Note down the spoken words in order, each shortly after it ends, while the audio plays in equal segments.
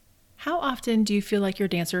How often do you feel like your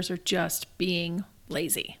dancers are just being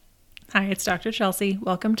lazy? Hi, it's Dr. Chelsea.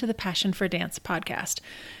 Welcome to the Passion for Dance podcast.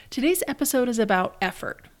 Today's episode is about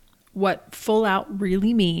effort, what full out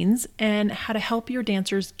really means, and how to help your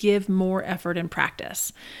dancers give more effort in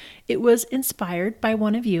practice. It was inspired by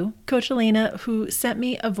one of you, Coach Elena, who sent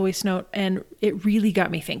me a voice note, and it really got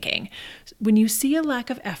me thinking. When you see a lack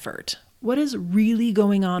of effort, what is really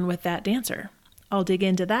going on with that dancer? I'll dig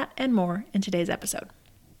into that and more in today's episode.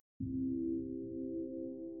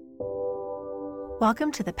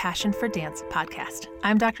 Welcome to the Passion for Dance podcast.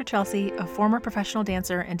 I'm Dr. Chelsea, a former professional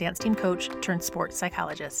dancer and dance team coach turned sports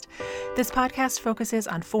psychologist. This podcast focuses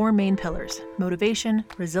on four main pillars: motivation,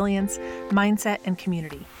 resilience, mindset, and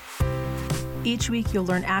community. Each week, you'll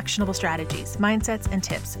learn actionable strategies, mindsets, and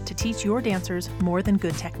tips to teach your dancers more than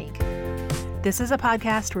good technique. This is a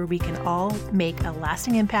podcast where we can all make a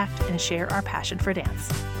lasting impact and share our passion for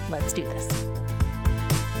dance. Let's do this.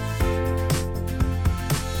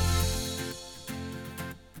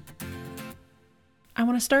 I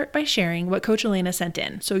want to start by sharing what Coach Elena sent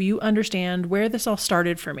in so you understand where this all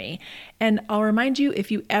started for me. And I'll remind you, if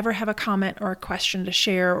you ever have a comment or a question to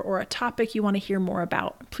share or a topic you want to hear more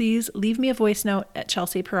about, please leave me a voice note at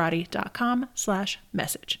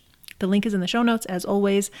chelseaparati.com/message. The link is in the show notes as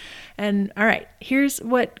always. And all right, here's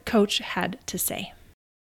what Coach had to say.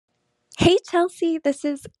 Hey Chelsea, this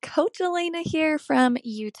is Coach Elena here from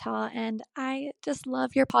Utah, and I just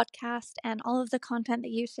love your podcast and all of the content that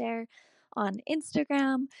you share on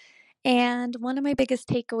Instagram. And one of my biggest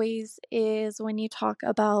takeaways is when you talk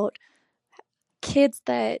about kids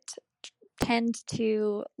that tend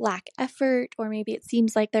to lack effort, or maybe it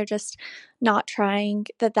seems like they're just not trying,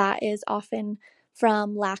 that is often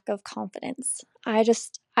from lack of confidence.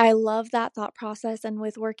 I love that thought process. And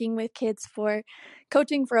with working with kids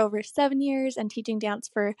coaching for over 7 years and teaching dance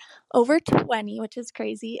for over 20, which is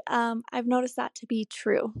crazy, I've noticed that to be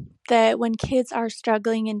true. That when kids are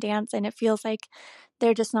struggling in dance and it feels like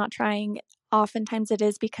they're just not trying, oftentimes it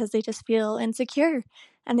is because they just feel insecure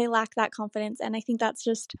and they lack that confidence. And I think that's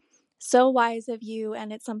just so wise of you.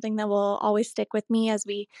 And it's something that will always stick with me as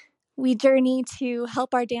we journey to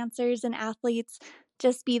help our dancers and athletes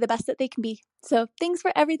just be the best that they can be. So thanks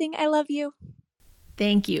for everything. I love you.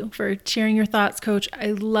 Thank you for sharing your thoughts, Coach. I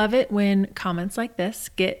love it when comments like this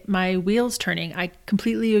get my wheels turning. I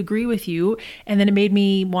completely agree with you. And then it made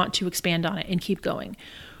me want to expand on it and keep going.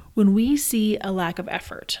 When we see a lack of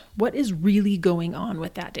effort, what is really going on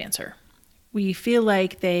with that dancer? We feel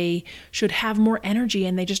like they should have more energy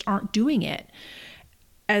and they just aren't doing it.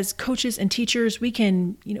 As coaches and teachers, we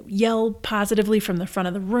can, yell positively from the front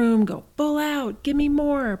of the room, go full out, give me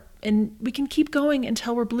more. And we can keep going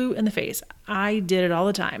until we're blue in the face. I did it all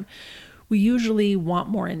the time. We usually want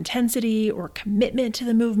more intensity or commitment to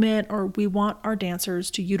the movement, or we want our dancers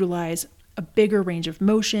to utilize a bigger range of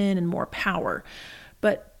motion and more power.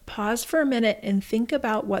 But pause for a minute and think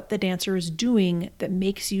about what the dancer is doing that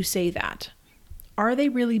makes you say that. Are they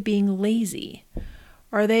really being lazy?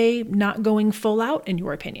 Are they not going full out, in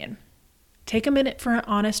your opinion? Take a minute for an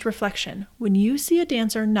honest reflection. When you see a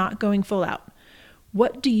dancer not going full out,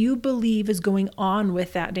 what do you believe is going on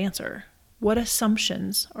with that dancer? What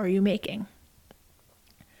assumptions are you making?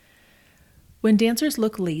 When dancers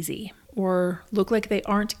look lazy or look like they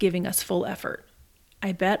aren't giving us full effort,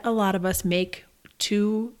 I bet a lot of us make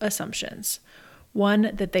two assumptions.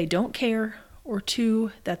 One, that they don't care, or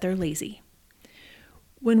two, that they're lazy.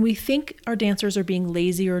 When we think our dancers are being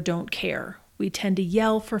lazy or don't care, we tend to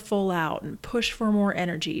yell for full out and push for more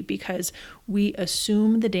energy because we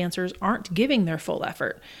assume the dancers aren't giving their full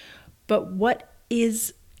effort. But what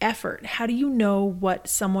is effort? How do you know what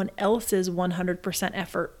someone else's 100%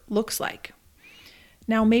 effort looks like?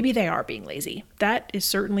 Now, maybe they are being lazy. That is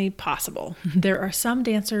certainly possible. There are some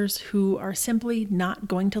dancers who are simply not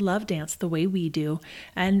going to love dance the way we do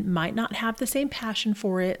and might not have the same passion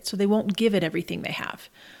for it, so they won't give it everything they have.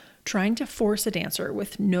 Trying to force a dancer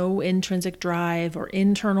with no intrinsic drive or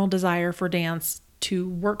internal desire for dance to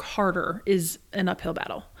work harder is an uphill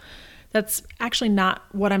battle. That's actually not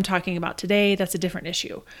what I'm talking about today. That's a different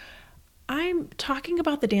issue. I'm talking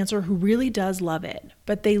about the dancer who really does love it,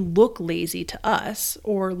 but they look lazy to us,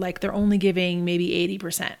 or like they're only giving maybe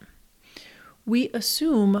 80%. We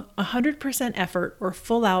assume 100% effort or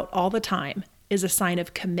full out all the time is a sign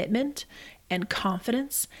of commitment and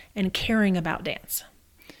confidence and caring about dance.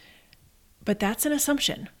 But that's an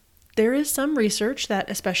assumption. There is some research that,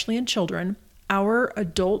 especially in children, our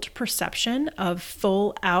adult perception of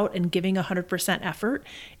full out and giving 100% effort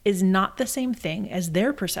is not the same thing as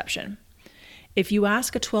their perception. If you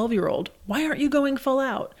ask a 12-year-old, why aren't you going full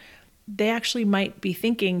out? They actually might be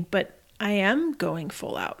thinking, but I am going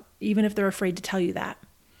full out. even if they're afraid to tell you that.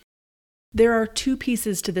 There are two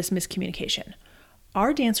pieces to this miscommunication.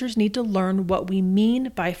 Our dancers need to learn what we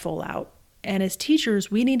mean by full out, and as teachers,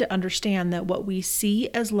 we need to understand that what we see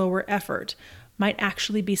as lower effort might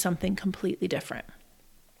actually be something completely different.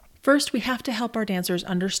 First, we have to help our dancers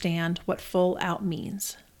understand what full out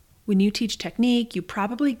means. When you teach technique, you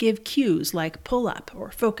probably give cues like pull up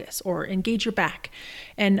or focus or engage your back,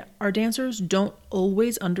 and our dancers don't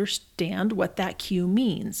always understand what that cue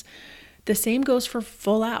means. The same goes for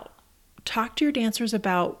full out. Talk to your dancers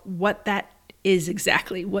about what that is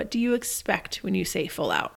exactly. What do you expect when you say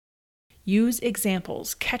full out? Use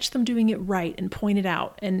examples, catch them doing it right and point it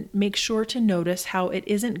out, and make sure to notice how it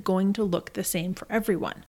isn't going to look the same for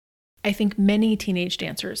everyone. I think many teenage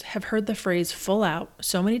dancers have heard the phrase full out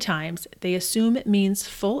so many times, they assume it means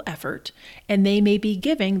full effort, and they may be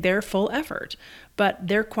giving their full effort, but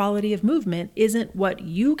their quality of movement isn't what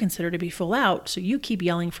you consider to be full out, so you keep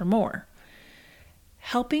yelling for more.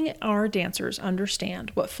 Helping our dancers understand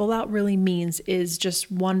what full out really means is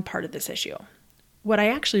just one part of this issue. What I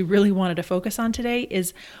actually really wanted to focus on today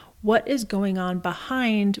is what is going on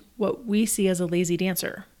behind what we see as a lazy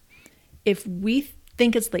dancer. If we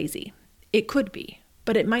think it's lazy, it could be,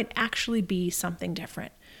 but it might actually be something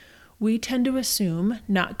different. We tend to assume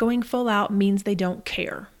not going full out means they don't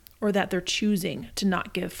care or that they're choosing to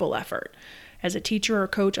not give full effort. As a teacher or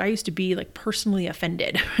coach, I used to be personally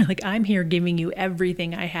offended. I'm here giving you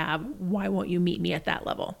everything I have. Why won't you meet me at that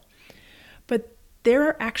level? But there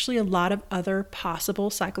are actually a lot of other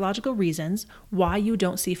possible psychological reasons why you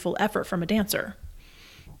don't see full effort from a dancer.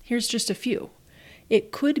 Here's just a few.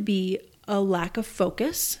 It could be a lack of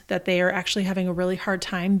focus, that they are actually having a really hard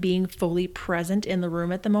time being fully present in the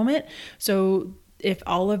room at the moment. So if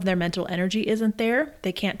all of their mental energy isn't there,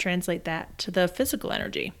 they can't translate that to the physical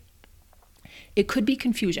energy. It could be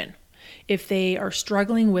confusion. If they are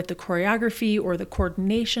struggling with the choreography or the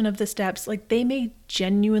coordination of the steps, they may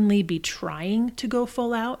genuinely be trying to go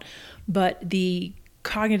full out, but the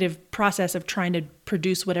cognitive process of trying to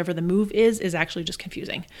produce whatever the move is actually just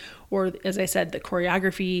confusing. Or as I said, the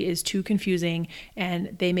choreography is too confusing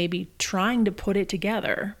and they may be trying to put it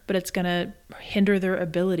together, but it's going to hinder their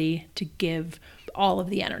ability to give all of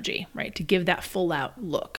the energy, right? To give that full out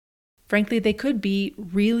look. Frankly, they could be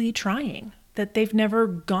really trying, that they've never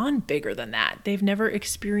gone bigger than that. They've never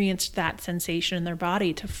experienced that sensation in their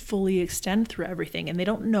body to fully extend through everything, and they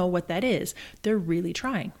don't know what that is. They're really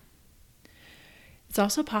trying. It's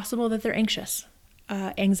also possible that they're anxious.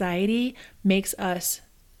 Anxiety makes us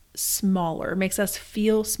smaller, makes us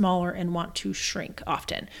feel smaller and want to shrink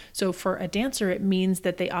often. So for a dancer, it means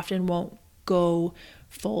that they often won't go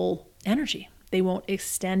full energy. They won't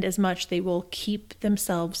extend as much. They will keep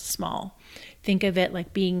themselves small. Think of it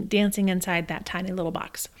like dancing inside that tiny little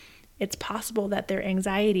box. It's possible that their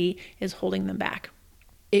anxiety is holding them back.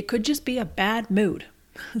 It could just be a bad mood.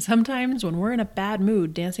 Sometimes when we're in a bad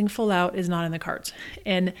mood, dancing full out is not in the cards.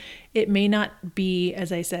 And it may not be,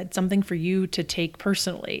 as I said, something for you to take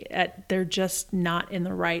personally. They're just not in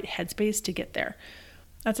the right headspace to get there.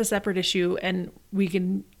 That's a separate issue, and we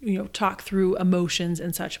can, talk through emotions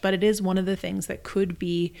and such, but it is one of the things that could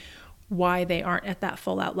be why they aren't at that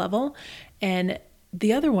full out level. And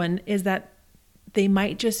the other one is that they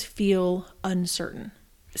might just feel uncertain.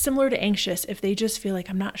 Similar to anxious, if they just feel like,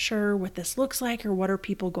 I'm not sure what this looks like, or what are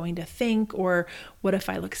people going to think, or what if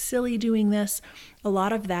I look silly doing this? A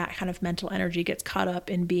lot of that kind of mental energy gets caught up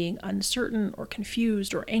in being uncertain or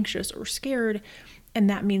confused or anxious or scared, and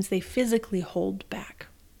that means they physically hold back.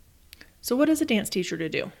 So what is a dance teacher to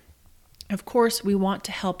do? Of course, we want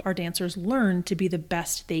to help our dancers learn to be the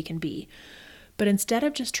best they can be. But instead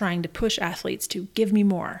of just trying to push athletes to give me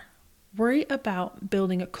more, worry about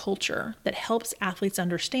building a culture that helps athletes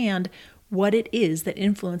understand what it is that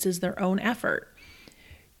influences their own effort.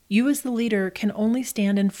 You as the leader can only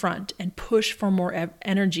stand in front and push for more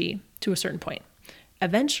energy to a certain point.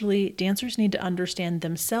 Eventually, dancers need to understand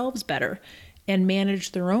themselves better and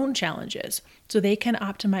manage their own challenges so they can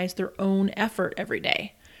optimize their own effort every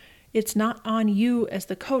day. It's not on you as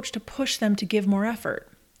the coach to push them to give more effort.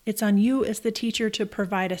 It's on you as the teacher to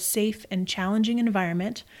provide a safe and challenging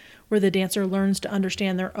environment where the dancer learns to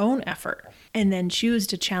understand their own effort and then choose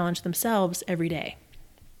to challenge themselves every day.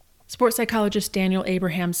 Sports psychologist Daniel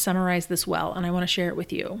Abraham summarized this well, and I want to share it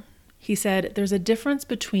with you. He said, there's a difference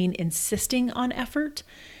between insisting on effort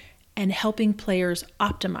and helping players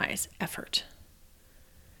optimize effort.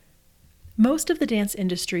 Most of the dance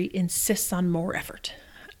industry insists on more effort.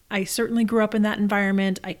 I certainly grew up in that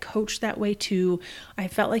environment. I coached that way too. I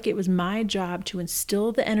felt like it was my job to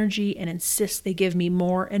instill the energy and insist they give me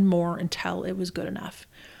more and more until it was good enough.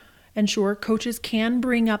 And sure, coaches can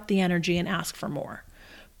bring up the energy and ask for more.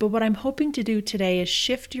 But what I'm hoping to do today is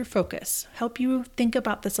shift your focus, help you think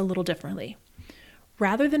about this a little differently.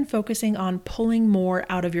 Rather than focusing on pulling more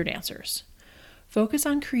out of your dancers, focus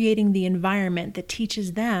on creating the environment that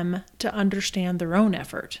teaches them to understand their own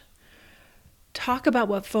effort. Talk about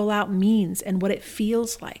what full out means and what it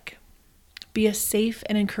feels like. Be a safe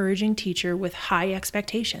and encouraging teacher with high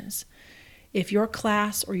expectations. If your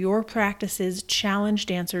class or your practices challenge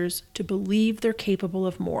dancers to believe they're capable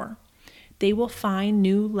of more, they will find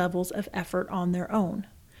new levels of effort on their own.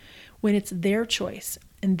 When it's their choice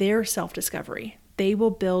and their self-discovery, they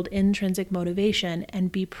will build intrinsic motivation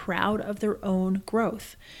and be proud of their own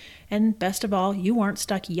growth. And best of all, you aren't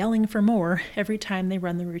stuck yelling for more every time they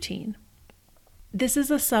run the routine. This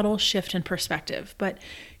is a subtle shift in perspective, but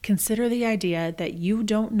consider the idea that you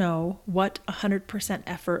don't know what 100%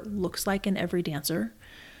 effort looks like in every dancer.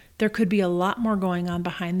 There could be a lot more going on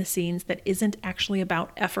behind the scenes that isn't actually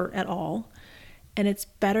about effort at all. And it's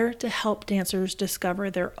better to help dancers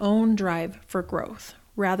discover their own drive for growth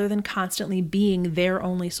rather than constantly being their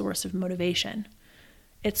only source of motivation.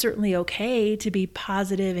 It's certainly okay to be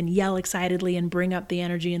positive and yell excitedly and bring up the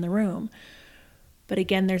energy in the room. But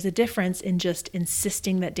again, there's a difference in just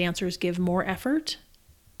insisting that dancers give more effort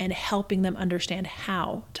and helping them understand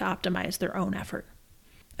how to optimize their own effort.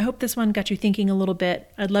 I hope this one got you thinking a little bit.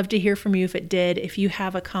 I'd love to hear from you if it did. If you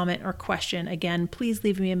have a comment or question, again, please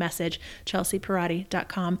leave me a message,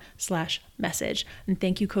 chelseapirati.com/message. And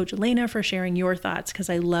thank you, Coach Elena, for sharing your thoughts, because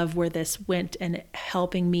I love where this went and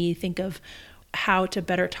helping me think of how to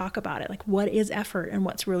better talk about it. Like, what is effort and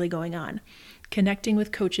what's really going on? Connecting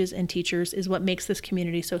with coaches and teachers is what makes this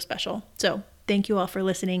community so special. So thank you all for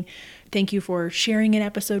listening. Thank you for sharing an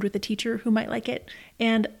episode with a teacher who might like it.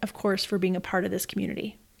 And of course, for being a part of this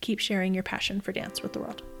community. Keep sharing your passion for dance with the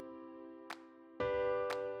world.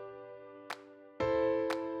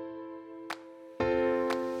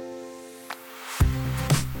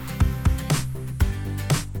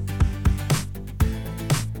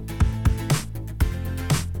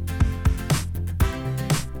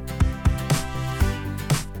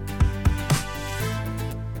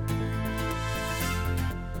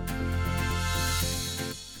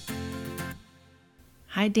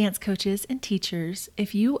 Hi, dance coaches and teachers.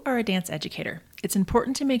 If you are a dance educator, it's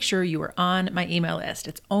important to make sure you are on my email list.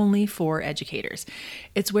 It's only for educators.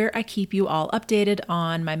 It's where I keep you all updated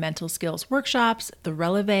on my mental skills workshops, the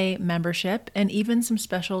Releve membership, and even some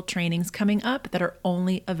special trainings coming up that are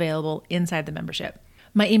only available inside the membership.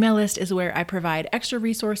 My email list is where I provide extra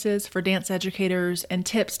resources for dance educators and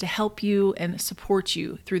tips to help you and support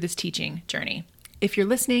you through this teaching journey. If you're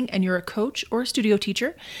listening and you're a coach or a studio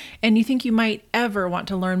teacher and you think you might ever want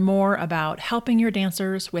to learn more about helping your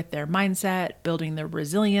dancers with their mindset, building their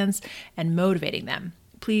resilience, and motivating them,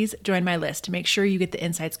 please join my list to make sure you get the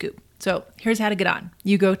inside scoop. So here's how to get on.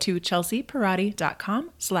 You go to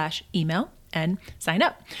chelseapirati.com/email and sign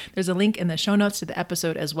up. There's a link in the show notes to the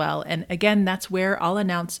episode as well. And again, that's where I'll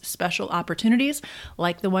announce special opportunities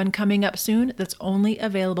like the one coming up soon that's only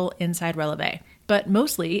available inside Releve. But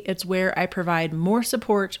mostly it's where I provide more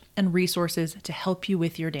support and resources to help you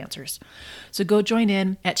with your dancers. So go join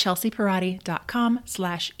in at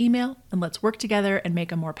chelseapirati.com/email and let's work together and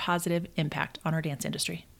make a more positive impact on our dance industry.